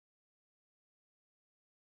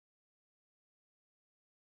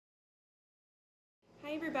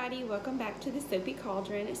Hi everybody, welcome back to the Soapy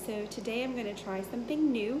Cauldron. So today I'm going to try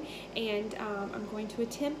something new, and I'm going to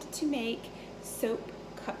attempt to make soap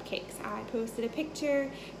cupcakes. I posted a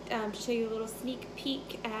picture to show you a little sneak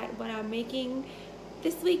peek at what I'm making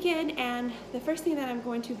this weekend, and the first thing that I'm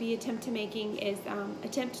going to be attempt to make is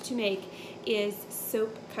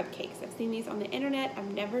soap cupcakes. I've seen these on the internet.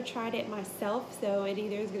 I've never tried it myself, so it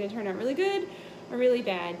either is going to turn out really good or really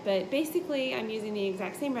bad, but basically I'm using the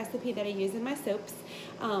exact same recipe that I use in my soaps,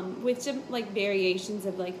 with some like variations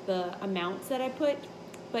of like the amounts that I put,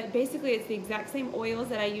 but basically it's the exact same oils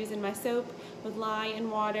that I use in my soap with lye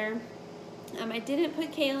and water. I didn't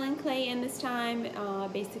put kaolin clay in this time,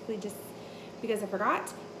 basically just because I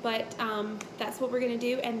forgot, but that's what we're gonna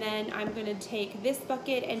do. And then I'm gonna take this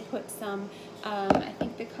bucket and put some, I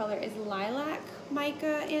think the color is lilac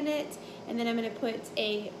mica in it, and then I'm gonna put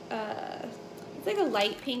a it's like a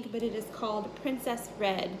light pink, but it is called Princess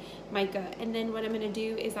Red mica. And then what I'm gonna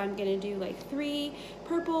do is I'm gonna do like 3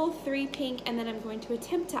 purple, 3 pink, and then I'm going to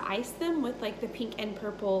attempt to ice them with like the pink and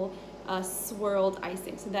purple swirled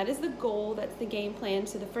icing. So that is the goal, that's the game plan.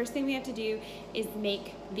 So the first thing we have to do is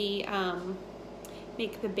make the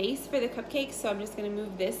base for the cupcakes. So I'm just gonna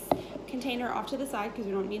move this container off to the side because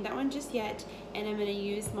we don't need that one just yet. And I'm gonna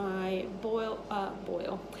use my bowl of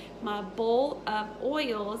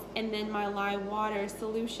oils and then my lye water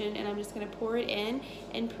solution, and I'm just gonna pour it in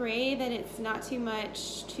and pray that it's not too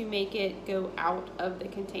much to make it go out of the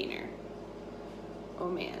container. Oh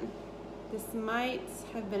man, this might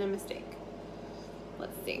have been a mistake.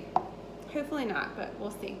 Let's see. Hopefully not, but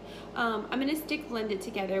we'll see. I'm gonna stick blend it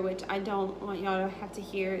together, which I don't want y'all to have to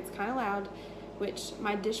hear. It's kind of loud, which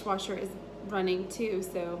my dishwasher is running too,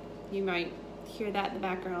 so you might hear that in the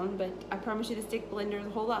background, but I promise you the stick blender is a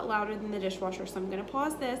whole lot louder than the dishwasher. So I'm gonna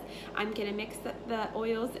pause this. I'm gonna mix the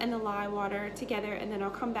oils and the lye water together, and then I'll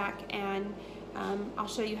come back and I'll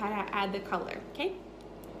show you how to add the color, okay?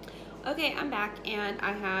 Okay, I'm back and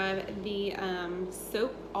I have the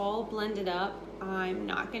soap all blended up. I'm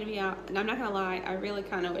not gonna lie, I really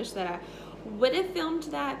kind of wish that I would have filmed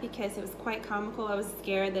that because it was quite comical. I was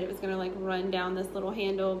scared that it was gonna like run down this little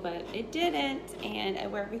handle, but it didn't, and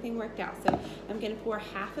everything worked out. So I'm gonna pour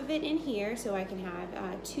half of it in here so I can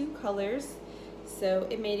have 2 colors. So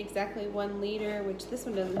it made exactly 1 liter, which this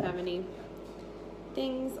one doesn't have any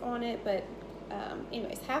things on it, but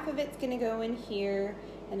anyways, half of it's gonna go in here,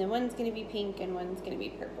 and then one's gonna be pink and one's gonna be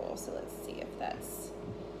purple. So let's see if that's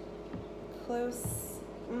close.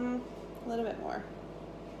 A little bit more.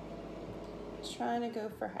 Trying to go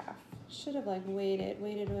for half. Should have like waited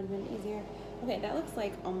would have been easier. Okay, that looks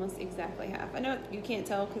like almost exactly half. I know you can't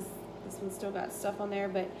tell because this one's still got stuff on there,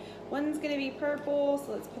 but one's gonna be purple,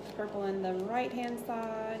 so let's put the purple in the right hand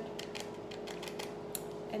side,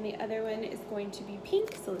 and the other one is going to be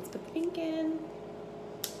pink, so let's put the pink in.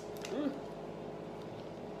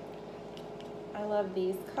 I love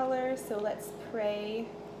these colors, so let's pray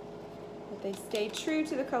that they stay true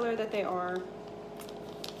to the color that they are.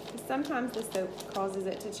 Sometimes the soap causes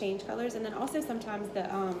it to change colors, and then also sometimes the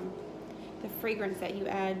fragrance that you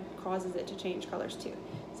add causes it to change colors too.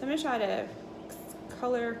 So I'm gonna try to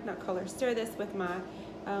stir this with my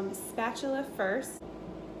spatula first.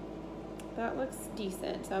 That looks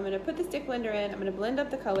decent. So I'm gonna put the stick blender in, I'm gonna blend up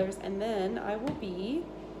the colors, and then I will be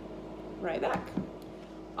right back.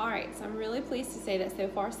 All right, so I'm really pleased to say that so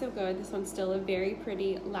far so good. This one's still a very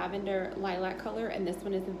pretty lavender lilac color, and this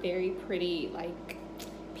one is a very pretty like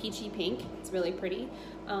peachy pink. It's really pretty.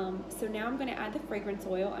 So now I'm gonna add the fragrance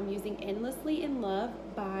oil. I'm using Endlessly in Love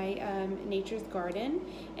by Nature's Garden,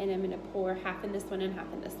 and I'm gonna pour half in this one and half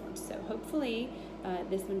in this one. So hopefully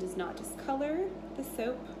this one does not discolor the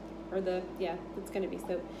soap, or it's gonna be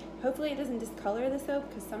soap. Hopefully it doesn't discolor the soap,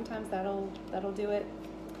 because sometimes that'll do it,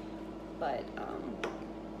 but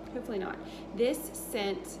hopefully not. This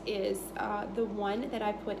scent is the one that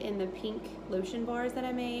I put in the pink lotion bars that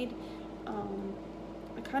I made.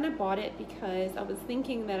 I kind of bought it because I was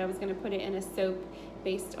thinking that I was going to put it in a soap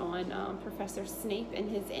based on Professor Snape and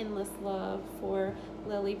his endless love for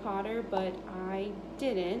Lily Potter, but I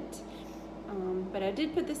didn't. But I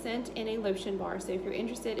did put the scent in a lotion bar, so if you're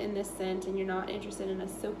interested in this scent and you're not interested in a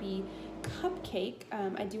soapy cupcake,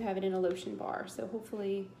 I do have it in a lotion bar, so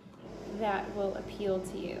hopefully that will appeal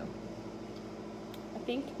to you. I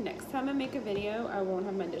think next time I make a video, I won't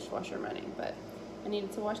have my dishwasher running, but I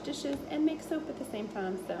needed to wash dishes and make soap at the same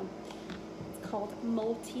time, so it's called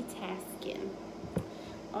multitasking.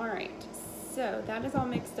 All right, so that is all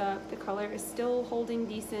mixed up. The color is still holding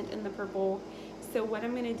decent in the purple. So what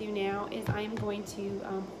I'm gonna do now is I am going to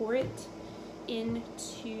pour it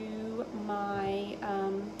into my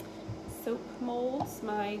soap molds,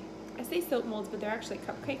 I say soap molds, but they're actually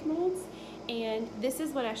cupcake molds. And this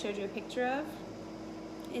is what I showed you a picture of,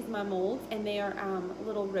 is my molds, and they are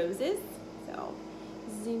little roses. So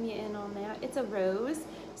zoom you in on that. It's a rose.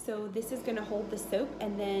 So this is gonna hold the soap,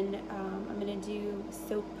 and then I'm gonna do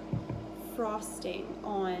soap frosting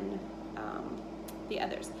on the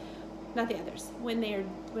others. Not the others. When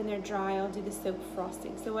they're dry, I'll do the soap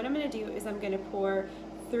frosting. So what I'm gonna do is I'm gonna pour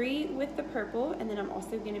 3 with the purple, and then I'm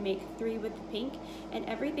also gonna make 3 with the pink, and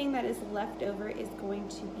everything that is left over is going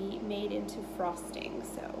to be made into frosting.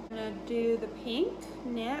 So I'm gonna do the pink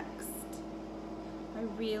next. I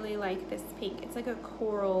really like this pink. It's like a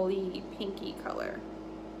corally pinky color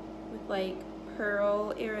with like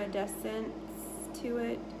pearl iridescence to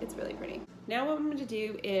it. It's really pretty. Now what I'm gonna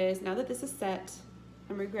do is, now that this is set,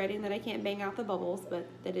 I'm regretting that I can't bang out the bubbles, but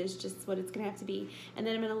that is just what it's gonna have to be. And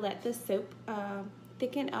then I'm gonna let the soap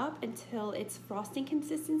thicken up until it's frosting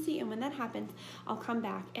consistency, and when that happens, I'll come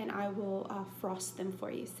back and I will frost them for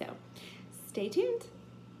you. So stay tuned.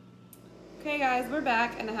 Okay guys, we're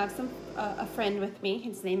back, and I have a friend with me.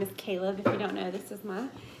 His name is Caleb. If you don't know, this is my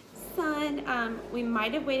son. We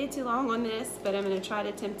might have waited too long on this, but I'm gonna try to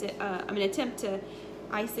attempt it. I'm gonna attempt to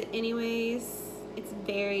ice it anyways. It's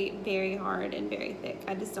very, very hard and very thick.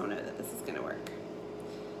 I just don't know that this is gonna work.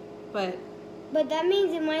 But that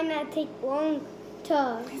means it might not take long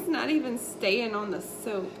to... It's not even staying on the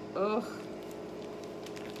soap. Ugh.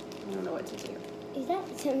 I don't know what to do. Is that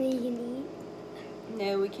something you can eat?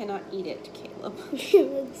 No, we cannot eat it, Caleb.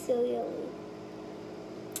 It looks so yummy.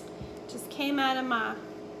 Just came out of my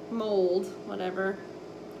mold, whatever.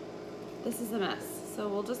 This is a mess. So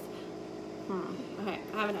we'll just, okay,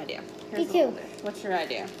 I have an idea. Me too. What's your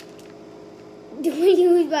idea? Do what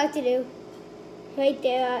you was about to do. Right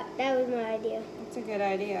there, that was my idea. That's a good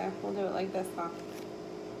idea. We'll do it like this, huh?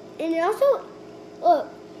 And it also, look,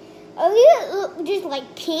 earlier it looked just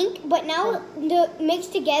like pink, but now the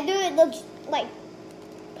mixed together it looks like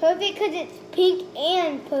perfect because it's pink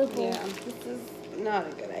and purple. Yeah, this is not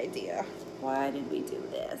a good idea. Why did we do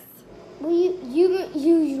this? Well, you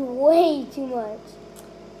use way too much.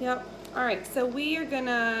 Yep. All right, so we are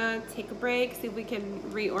gonna take a break, see if we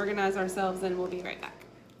can reorganize ourselves, and we'll be right back.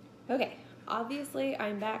 Okay, obviously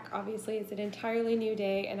I'm back. Obviously it's an entirely new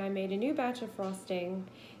day, and I made a new batch of frosting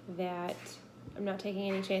that I'm not taking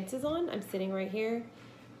any chances on. I'm sitting right here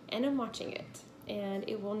and I'm watching it, and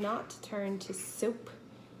it will not turn to soap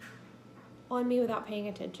on me without paying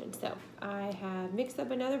attention. So I have mixed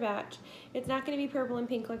up another batch. It's not gonna be purple and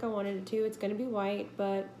pink like I wanted it to. It's gonna be white,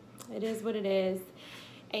 but it is what it is.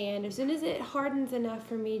 And as soon as it hardens enough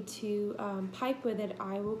for me to pipe with it,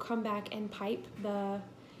 I will come back and pipe the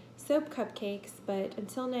soap cupcakes. But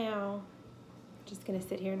until now, I'm just gonna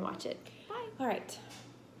sit here and watch it. Bye. All right,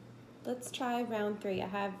 let's try round 3. I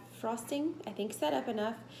have frosting, I think, set up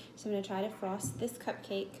enough. So I'm gonna try to frost this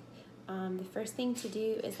cupcake. The first thing to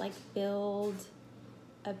do is like build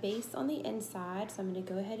a base on the inside. So I'm gonna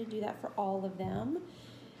go ahead and do that for all of them.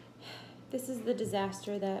 This is the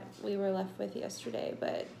disaster that we were left with yesterday,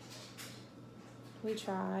 but we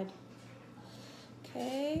tried.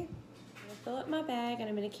 Okay, I'm gonna fill up my bag, and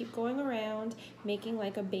I'm gonna keep going around making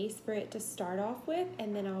like a base for it to start off with,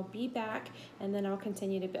 and then I'll be back and then I'll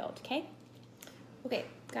continue to build, okay? Okay,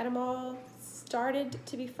 got them all started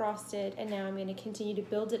to be frosted, and now I'm gonna continue to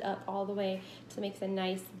build it up all the way to make a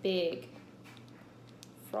nice big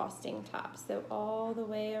frosting top. So all the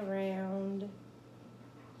way around.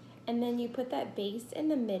 And then you put that base in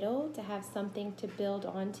the middle to have something to build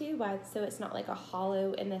onto, so it's not like a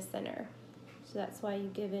hollow in the center. So that's why you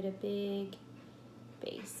give it a big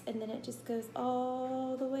base. And then it just goes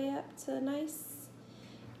all the way up to a nice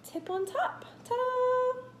tip on top.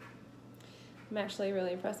 Ta-da! I'm actually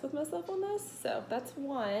really impressed with myself on this. So that's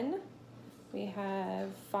 1. We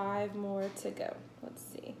have 5 more to go. Let's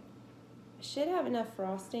see. I should have enough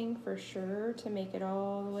frosting for sure to make it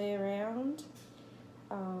all the way around.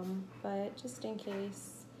 But just in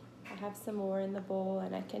case, I have some more in the bowl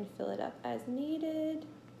and I can fill it up as needed.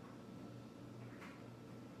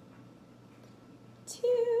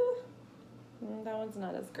 2. That one's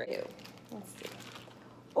not as great. Let's see.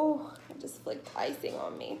 Oh, I just flicked icing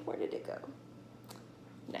on me. Where did it go?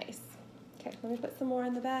 Nice. Okay, let me put some more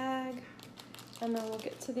in the bag, and then we'll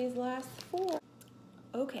get to these last 4.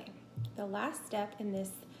 Okay, the last step in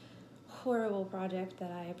this horrible project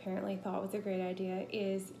that I apparently thought was a great idea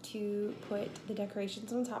is to put the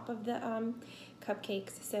decorations on top of the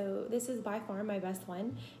cupcakes. So this is by far my best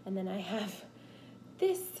one, and then I have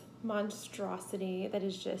this monstrosity that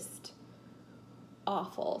is just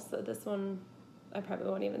awful. So this one I probably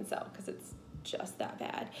won't even sell because it's just that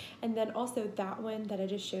bad. And then also that one that I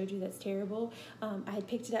just showed you that's terrible, I had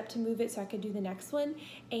picked it up to move it so I could do the next one,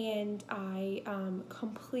 and I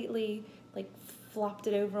completely like flopped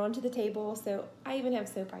it over onto the table, so I even have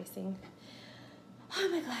soap icing. Oh,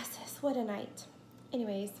 my glasses, what a night.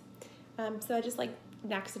 Anyways, so I just like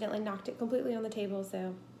accidentally knocked it completely on the table,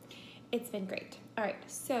 so it's been great. All right,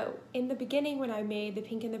 so in the beginning when I made the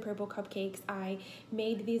pink and the purple cupcakes, I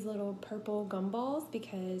made these little purple gumballs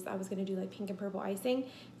because I was gonna do like pink and purple icing.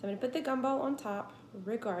 So I'm gonna put the gumball on top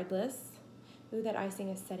regardless. Ooh, that icing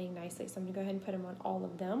is setting nicely, so I'm gonna go ahead and put them on all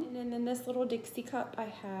of them. And then in this little Dixie cup, I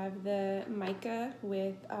have the mica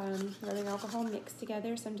with rubbing alcohol mixed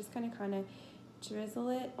together, so I'm just gonna kind of drizzle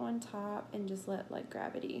it on top and just let like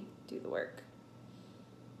gravity do the work.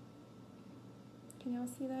 Can y'all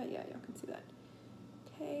see that? Yeah, y'all can see that.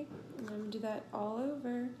 Okay, and I'm gonna do that all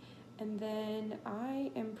over. And then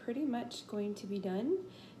I am pretty much going to be done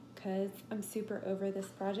because I'm super over this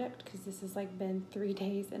project because this has like been 3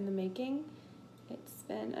 days in the making. It's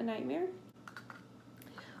been a nightmare.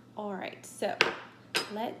 All right, so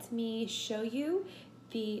let me show you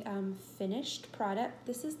the finished product.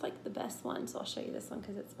 This is like the best one, so I'll show you this one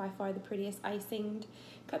because it's by far the prettiest icinged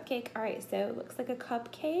cupcake. All right, so it looks like a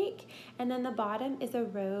cupcake, and then the bottom is a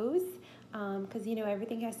rose, because you know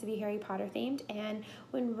everything has to be Harry Potter themed. And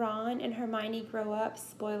when Ron and Hermione grow up,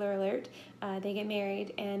 spoiler alert, they get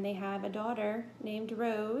married and they have a daughter named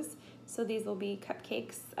Rose. So these will be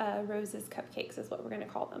cupcakes, Rose's cupcakes is what we're gonna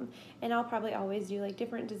call them. And I'll probably always do like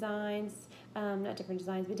different designs, not different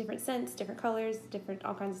designs, but different scents, different colors, different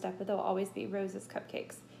all kinds of stuff, but they'll always be Rose's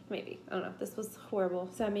cupcakes. Maybe, I don't know, this was horrible,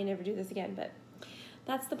 so I may never do this again, but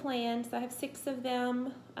that's the plan. So I have 6 of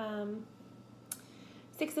them,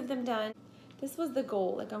 6 of them done. This was the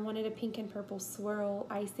goal, like I wanted a pink and purple swirl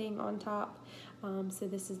icing on top. So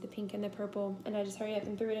this is the pink and the purple, and I just hurried up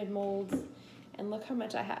and threw it in molds, and look how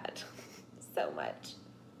much I had. So much.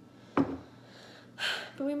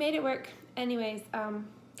 But we made it work. Anyways,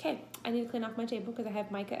 okay, I need to clean off my table because I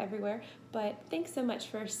have mica everywhere. But thanks so much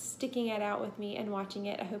for sticking it out with me and watching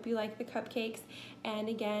it. I hope you like the cupcakes. And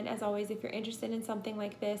again, as always, if you're interested in something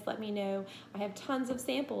like this, let me know. I have tons of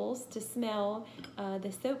samples to smell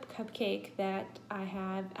the soap cupcake that I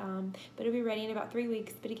have, but it'll be ready in about 3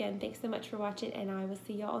 weeks. But again, thanks so much for watching, and I will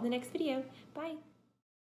see y'all in the next video. Bye.